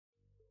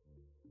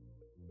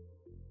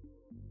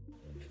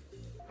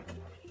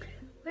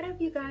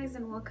up, you guys,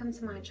 and welcome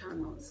to my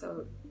channel.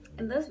 So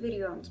in this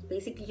video I'm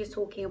basically just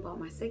talking about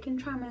my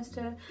second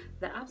trimester,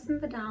 the ups and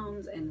the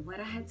downs, and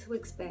what I had to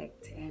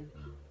expect, and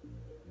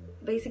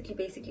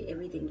basically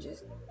everything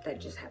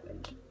that just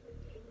happened.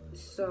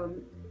 So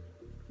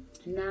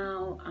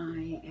now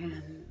I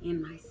am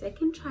in my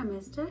second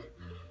trimester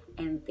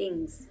and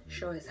things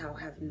sure as hell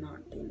have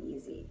not been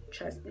easy,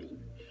 trust me.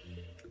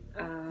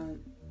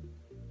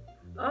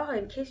 Oh,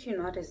 in case you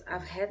noticed,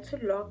 I've had to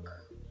lock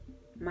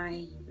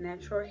my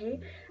natural hair.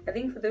 I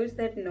think for those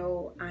that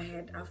know, I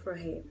had afro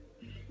hair,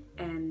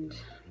 and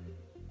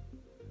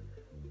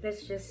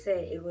let's just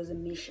say it was a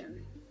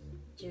mission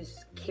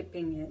just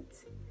keeping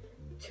it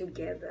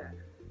together.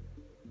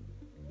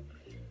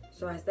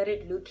 So I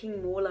started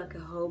looking more like a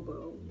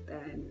hobo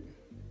than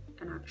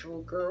an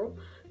actual girl.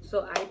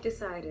 So I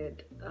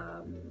decided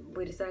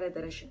we decided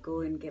that I should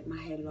go and get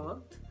my hair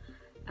locked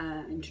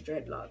into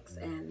dreadlocks,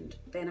 and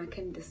then I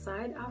can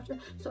decide after.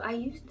 So I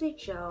used the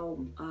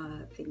gel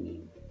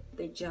thingy,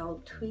 the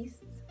gel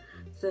twists,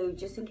 so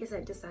just in case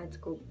I decide to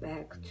go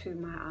back to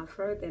my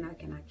afro, then I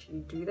can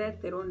actually do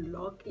that. They don't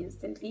lock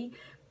instantly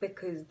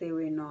because they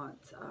were not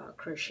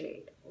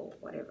crocheted or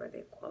whatever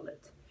they call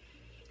it.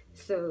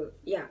 So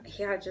yeah,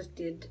 here I just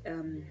did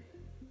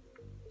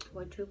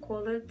what do you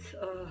call it,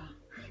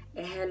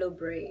 a halo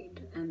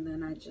braid, and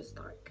then I just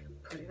like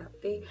put it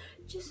up there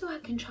just so I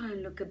can try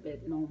and look a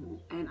bit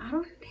normal. And I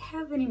don't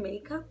have any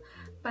makeup,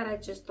 but I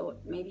just thought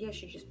maybe I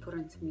should just put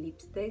on some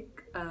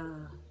lipstick,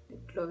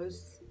 lip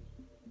gloss,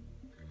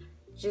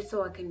 just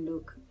so I can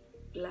look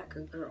like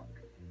a girl.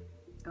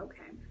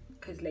 Okay,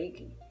 because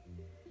lately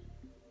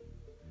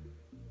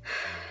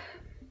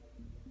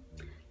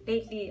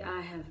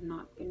I have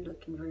not been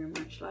looking very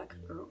much like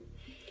a girl.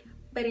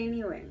 But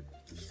anyway,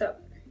 so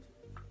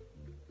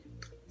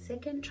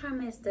second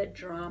trimester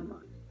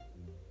drama.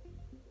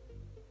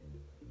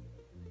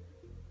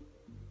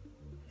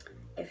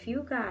 If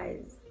you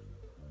guys,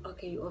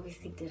 okay, you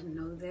obviously didn't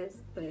know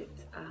this, but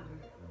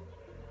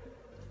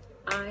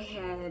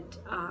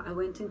I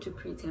went into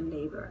preterm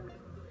labor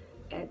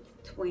at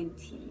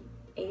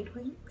 28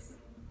 weeks.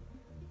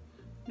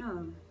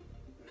 No,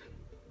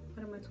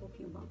 what am I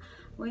talking about?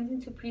 I went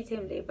into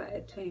preterm labor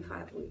at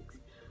 25 weeks.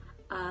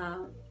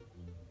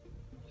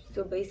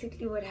 So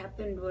basically what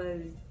happened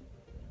was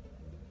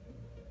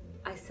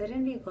I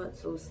suddenly got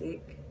so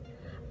sick.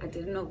 I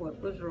didn't know what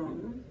was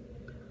wrong.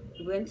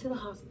 We went to the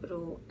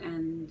hospital,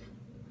 and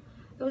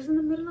it was in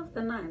the middle of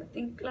the night. I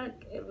think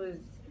like it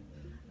was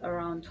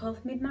around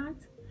 12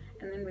 midnight.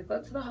 And then we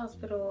got to the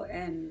hospital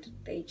and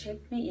they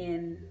checked me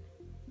in.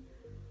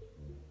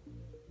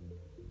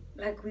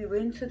 Like, we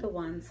went to the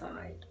one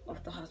side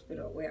of the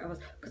hospital where I was,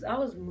 because I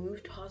was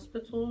moved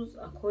hospitals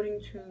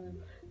according to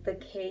the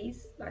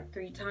case like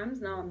 3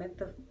 times. Now I'm at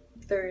the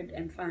third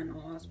and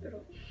final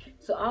hospital.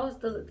 So I was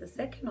still at the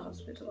second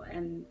hospital,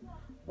 and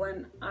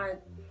when I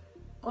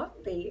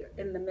got there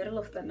in the middle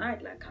of the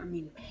night, like I'm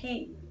in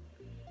pain,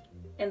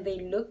 and the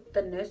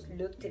nurse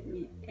looked at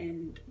me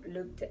and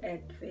looked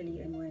at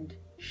Feli and went,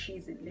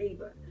 "She's in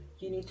labor.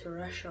 You need to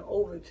rush her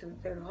over to the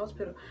third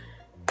hospital."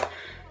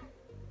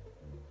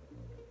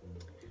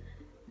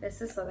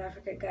 This is South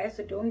Africa, guys,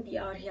 so don't be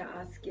out here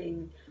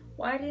asking,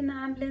 why didn't the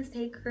ambulance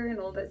take her and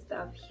all that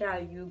stuff. Here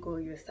you go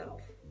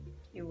yourself.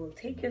 You will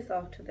take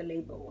yourself to the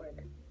labor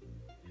ward.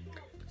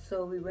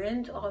 So we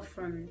went off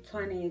from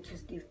Tshwane to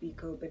Steve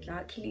Biko, but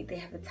luckily they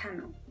have a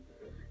tunnel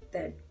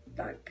that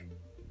like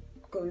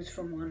goes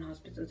from one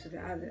hospital to the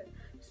other.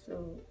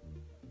 So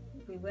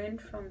we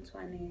went from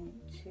Tshwane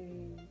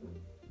to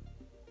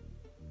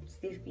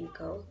Steve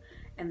Biko,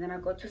 and then I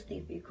got to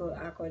Steve Biko,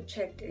 I got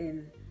checked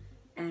in,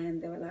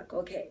 and they were like,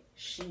 okay,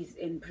 she's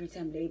in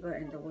preterm labor.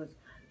 And there was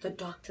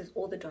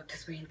all the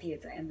doctors were in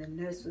theater, and the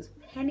nurse was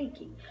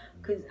panicking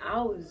because I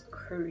was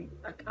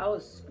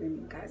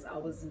screaming, guys. I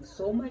was in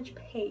so much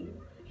pain,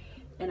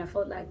 and I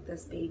felt like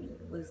this baby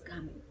was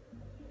coming.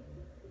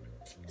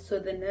 So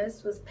the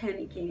nurse was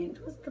panicking, and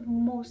it was the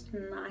most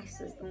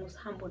nicest, the most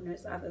humble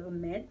nurse I've ever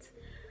met,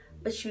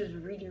 but she was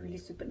really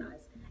super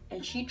nice.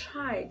 And she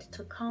tried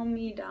to calm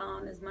me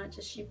down as much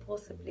as she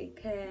possibly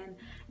can,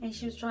 and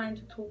she was trying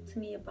to talk to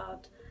me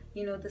about,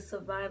 you know, the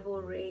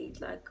survival rate.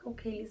 Like,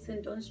 okay,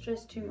 listen, don't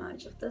stress too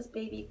much. If this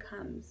baby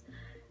comes,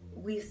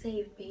 we've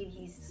saved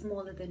babies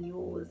smaller than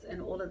yours and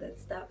all of that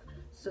stuff,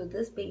 so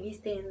this baby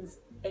stands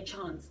a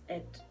chance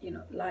at, you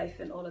know,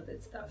 life and all of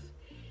that stuff.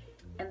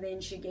 And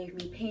then she gave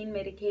me pain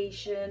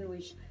medication,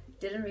 which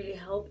didn't really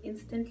help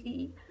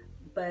instantly,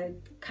 but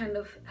kind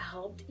of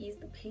helped ease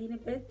the pain a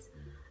bit.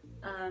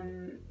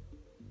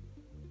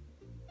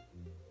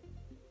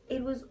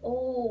 It was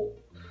all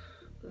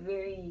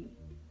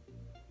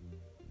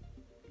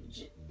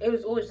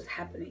just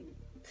happening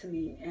to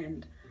me,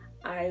 and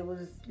I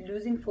was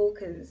losing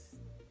focus.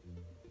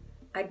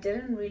 I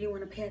didn't really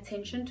want to pay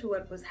attention to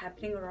what was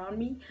happening around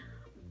me.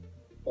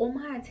 All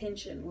my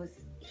attention was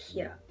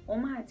here. All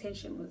my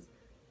attention was,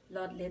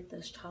 Lord, let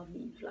this child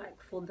leave.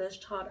 Like, for this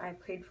child I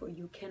prayed for.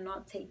 You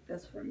cannot take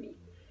this from me.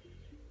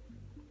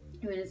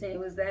 You understand? It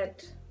was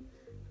that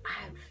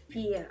I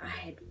fear, I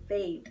had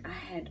faith, I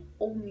had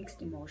all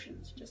mixed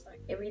emotions, just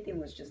like everything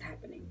was just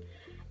happening.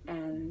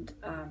 And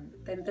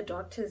then the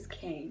doctors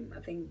came, I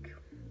think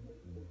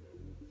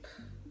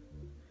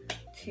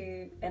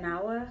an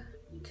hour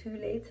or two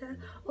later.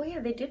 Oh yeah,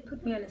 they did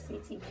put me on a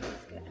CTG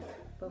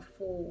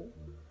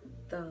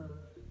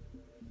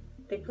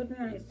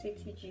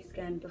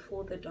scan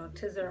before the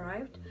doctors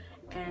arrived,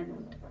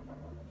 and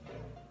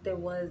there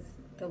was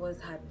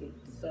heartbeat,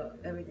 so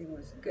everything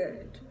was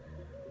good.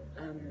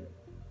 And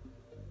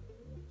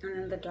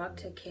then the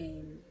doctor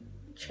came,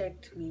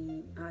 checked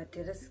me,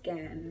 did a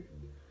scan,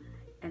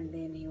 and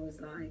then he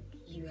was like,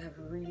 you have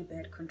really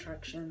bad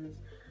contractions,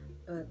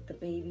 but the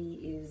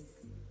baby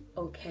is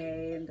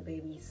okay, and the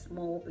baby is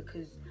small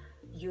because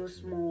you're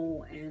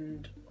small,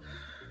 and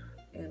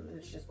it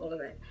was just all of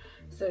that.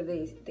 So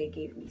they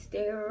gave me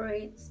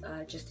steroids,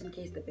 just in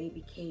case the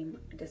baby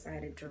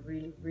decided to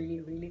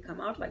really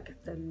come out, like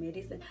the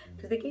medicine,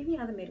 because they gave me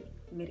other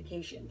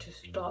medication to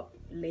stop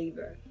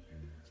labor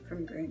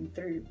from going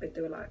through, but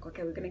they were like,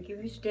 okay, we're gonna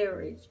give you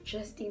steroids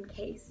just in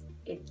case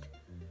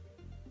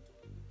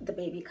the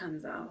baby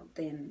comes out,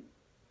 then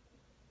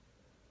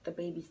the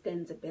baby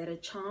stands a better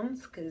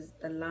chance because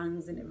the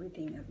lungs and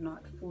everything have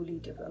not fully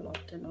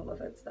developed and all of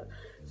that stuff.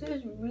 So it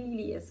was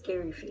really a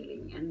scary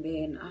feeling. And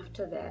then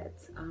after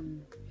that,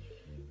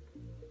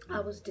 I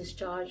was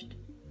discharged.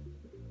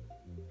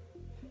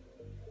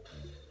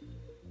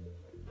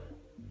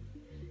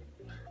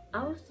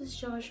 I was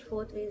discharged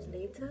 4 days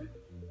later.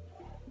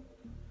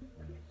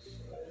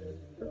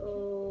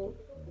 So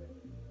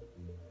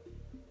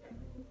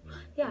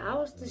yeah, I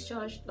was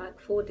discharged like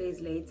 4 days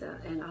later,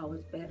 and I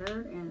was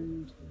better,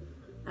 and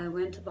I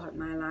went about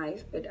my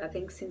life. But I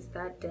think since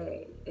that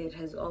day, it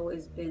has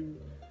always been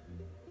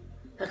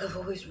like, I've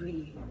always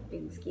really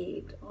been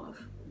scared of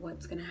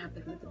what's gonna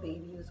happen with the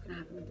baby, what's gonna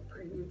happen with the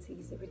pregnancy.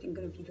 Is everything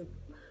gonna be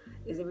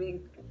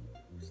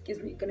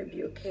gonna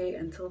be okay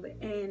until the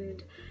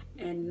end?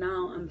 And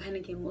now I'm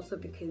panicking also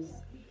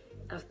because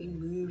I've been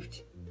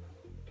moved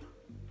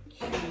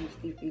to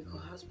Steve Biko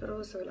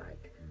Hospital, so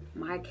like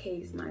my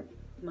case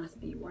must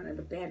be one of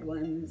the bad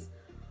ones,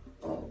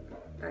 or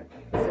like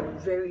it's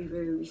a very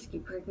risky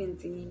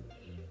pregnancy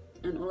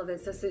and all of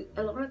that. So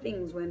a lot of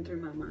things went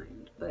through my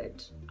mind,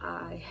 but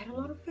I had a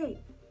lot of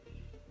faith,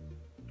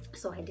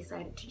 so I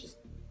decided to just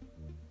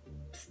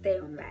stay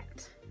on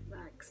that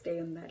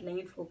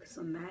lane, focus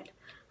on that,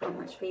 how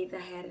much faith I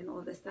had and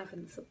all the stuff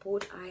and the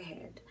support I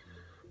had.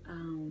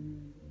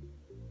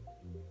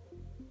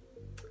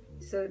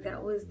 So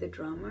that was the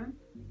drama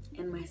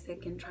in my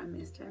second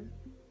trimester.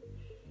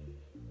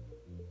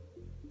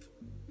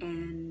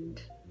 And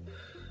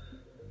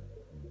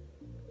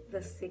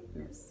the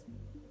sickness,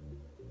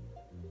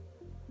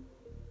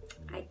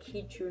 I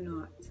kid you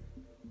not,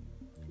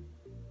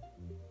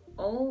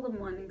 all the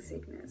morning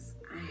sickness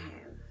I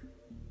have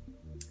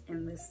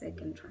in the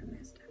second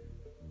trimester,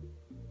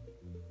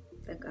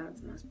 the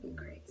gods must be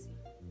crazy.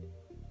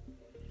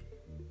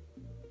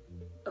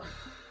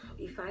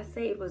 If I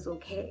say it was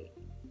okay,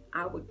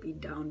 I would be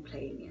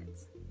downplaying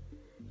it.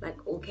 Like,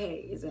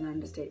 okay is an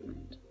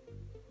understatement.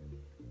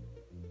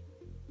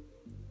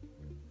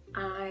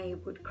 I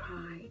would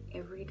cry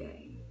every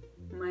day.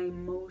 My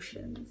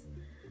emotions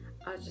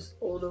are just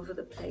all over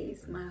the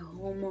place. My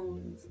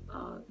hormones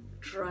are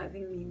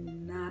driving me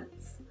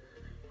nuts,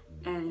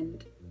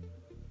 and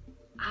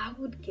I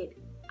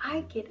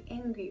get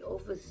angry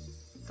over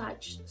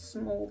such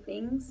small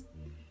things.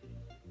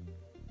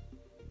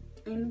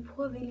 And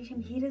poor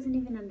Velisham, he doesn't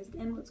even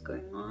understand what's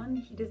going on.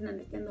 He doesn't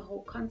understand the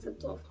whole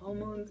concept of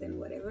hormones and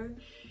whatever.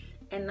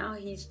 And now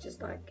he's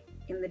just like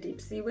in the deep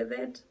sea with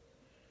it.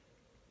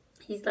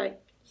 He's like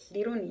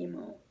little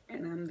Nemo,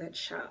 and I'm that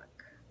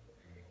shark.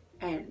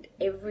 And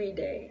every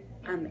day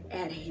I'm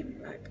at him,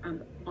 like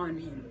I'm on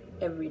him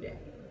every day.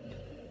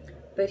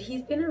 But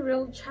he's been a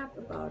real chap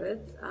about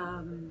it.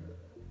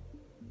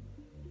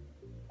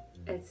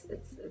 It's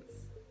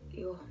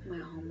my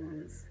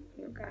hormones,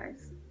 you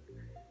guys.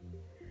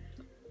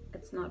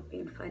 It's not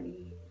been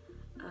funny.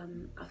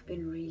 I've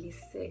been really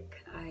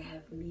sick. I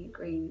have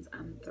migraines.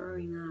 I'm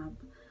throwing up.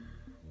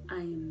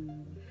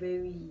 I'm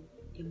very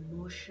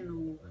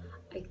emotional.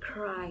 I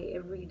cry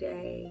every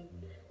day,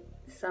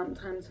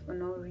 sometimes for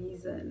no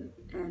reason,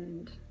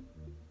 and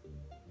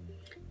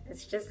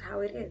it's just how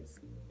it is.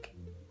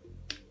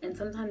 And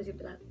sometimes you'll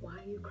be like, why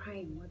are you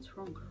crying? What's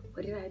wrong?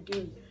 What did I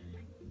do?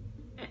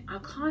 And I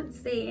can't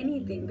say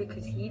anything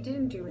because he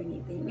didn't do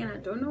anything, and I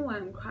don't know why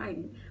I'm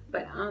crying,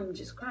 but I'm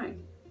just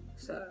crying.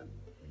 So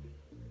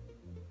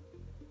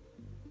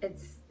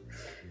it's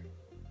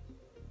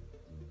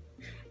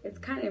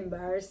kind of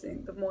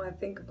embarrassing the more I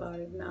think about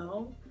it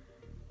now.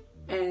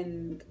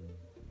 And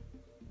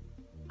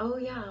oh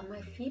yeah,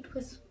 my feet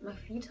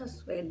are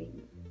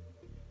swelling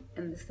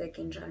in the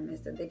second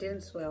trimester. They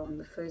didn't swell in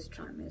the first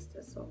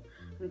trimester, so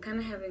I'm kind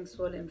of having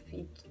swollen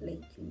feet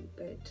lately.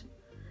 But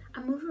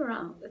I move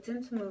around. I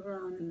tend to move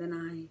around, and then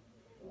I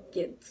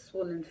get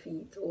swollen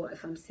feet, or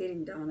if I'm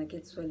sitting down I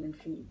get swollen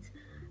feet.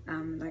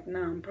 Like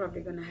now I'm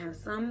probably gonna have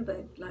some,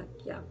 but like,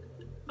 yeah,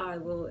 I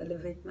will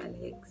elevate my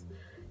legs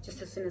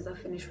just as soon as I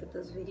finish with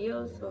this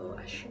video, so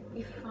I should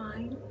be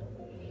fine.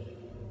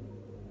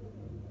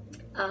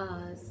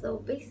 So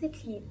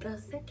basically the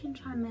second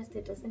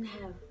trimester doesn't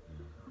have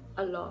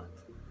a lot.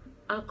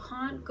 I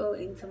can't go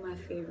into my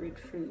favorite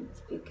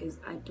foods because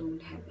I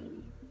don't have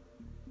any.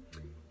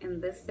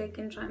 And this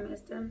second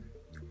trimester,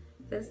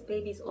 this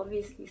baby is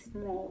obviously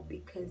small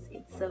because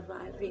it's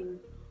surviving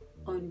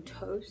on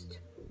toast,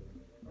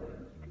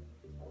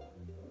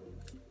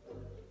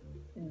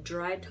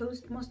 dry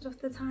toast most of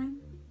the time,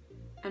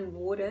 and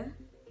water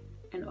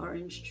and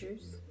orange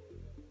juice,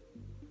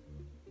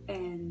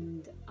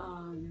 and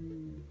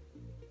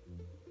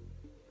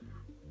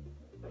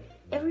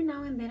every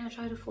now and then I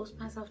try to force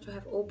myself to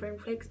have whole grain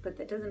flakes, but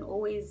that doesn't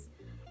always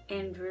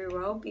end very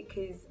well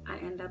because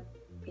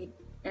it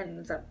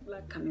ends up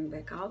like coming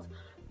back out.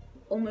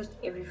 Almost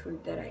every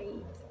food that I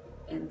eat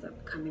ends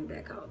up coming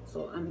back out,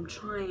 so I'm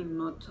trying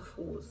not to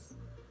force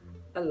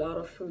a lot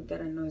of food that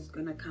I know is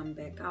gonna come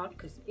back out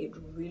because it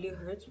really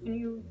hurts when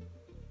you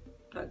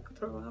like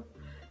throw up.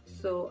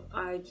 So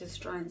I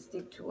just try and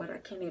stick to what I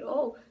can eat.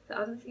 Oh, the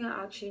other thing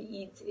I actually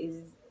eat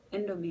is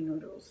Indomie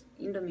noodles.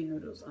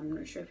 I'm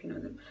not sure if you know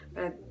them,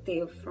 but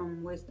they're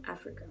from West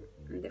Africa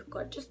and they've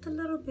got just a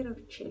little bit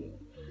of chili.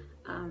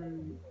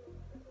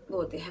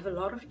 Well, they have a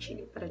lot of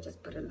chili, but I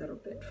just put a little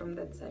bit from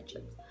that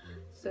sachet.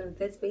 So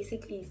that's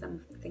basically some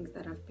of the things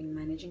that I've been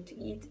managing to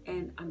eat,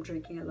 and I'm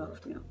drinking a lot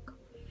of milk.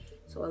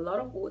 So a lot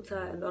of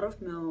water, a lot of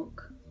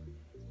milk.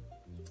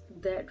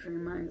 That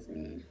reminds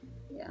me,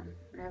 yeah,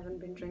 I haven't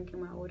been drinking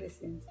my water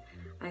since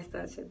I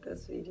started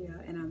this video,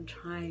 and I'm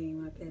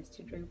trying my best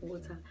to drink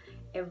water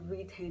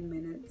every 10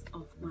 minutes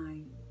of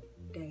my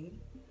day,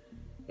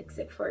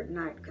 except for at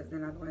night, because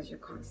then otherwise you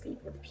can't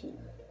sleep with pee.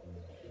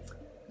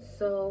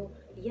 So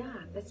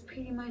yeah, that's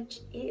pretty much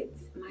it.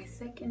 My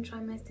second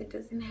trimester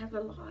doesn't have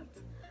a lot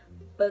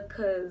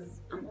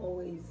because I'm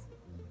always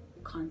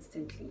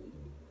constantly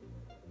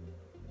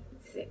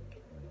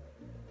sick.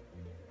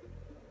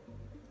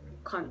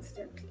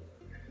 Constantly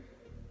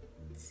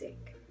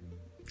sick.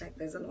 Like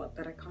there's a lot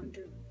that I can't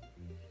do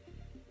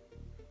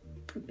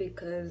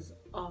because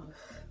of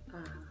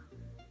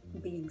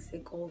being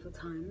sick all the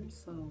time.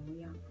 So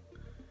yeah,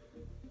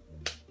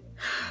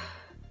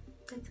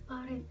 that's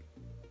about it.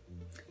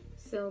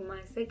 So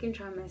my second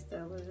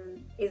trimester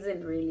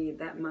isn't really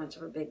that much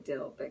of a big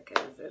deal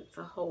because it's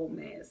a whole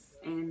mess,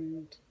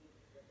 and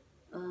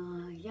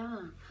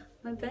yeah,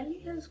 my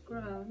belly has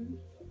grown,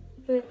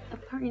 but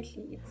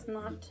apparently it's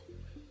not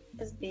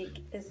as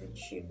big as it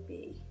should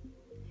be.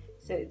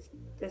 So it's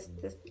this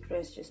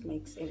dress just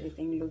makes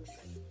everything look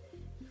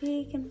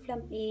big and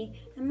flumpy,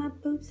 and my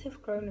boobs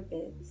have grown a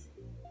bit.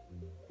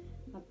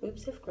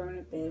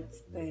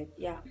 But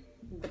yeah,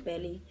 the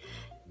belly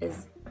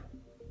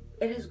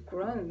it has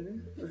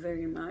grown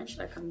very much.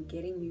 Like I'm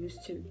getting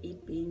used to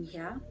it being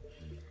here.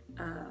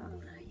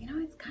 You know,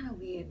 it's kind of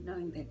weird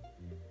knowing that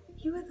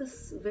you are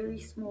this very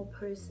small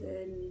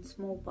person,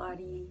 small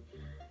body,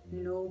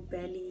 no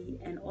belly,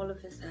 and all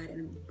of a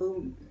sudden,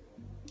 boom,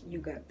 you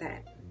got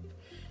that.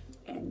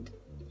 And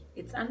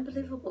it's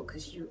unbelievable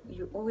because you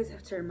always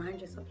have to remind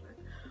yourself, like,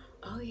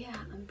 oh yeah,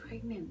 I'm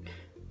pregnant.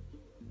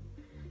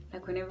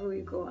 Like whenever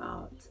we go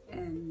out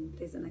and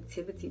there's an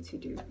activity to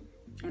do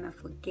and I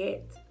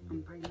forget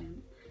I'm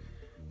pregnant,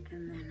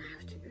 and then I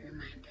have to be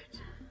reminded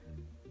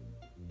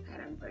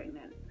that I'm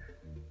pregnant.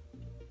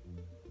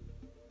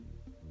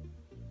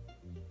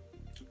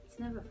 It's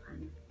never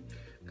fun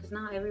because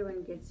now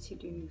everyone gets to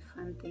do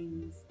fun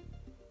things.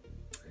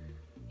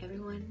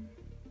 Everyone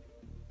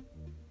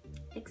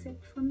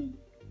except for me.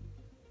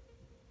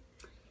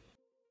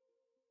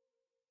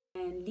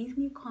 And leave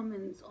me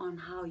comments on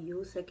how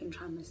your second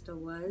trimester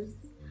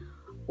was,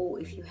 or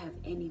if you have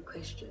any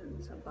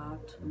questions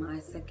about my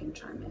second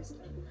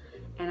trimester,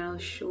 and I'll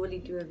surely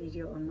do a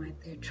video on my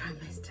third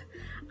trimester.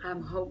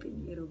 I'm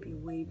hoping it'll be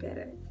way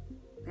better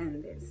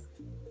than this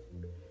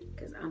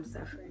because I'm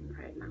suffering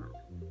right now.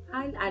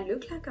 I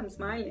look like I'm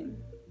smiling,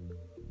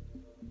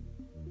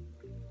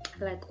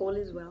 like all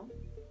is well,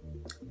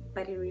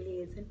 but it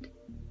really isn't.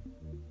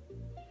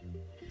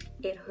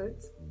 It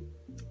hurts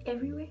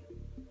everywhere.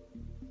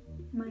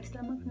 My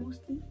stomach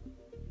mostly.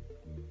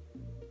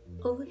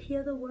 Over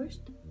here the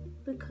worst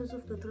because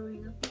of the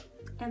throwing up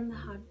and the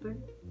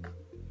heartburn.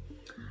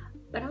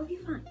 But I'll be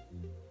fine.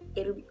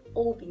 It'll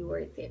all be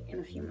worth it in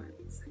a few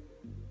months.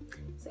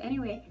 So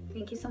anyway,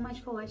 thank you so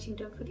much for watching.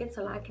 Don't forget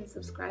to like and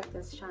subscribe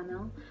this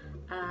channel.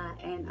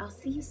 And I'll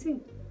see you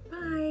soon.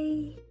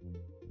 Bye.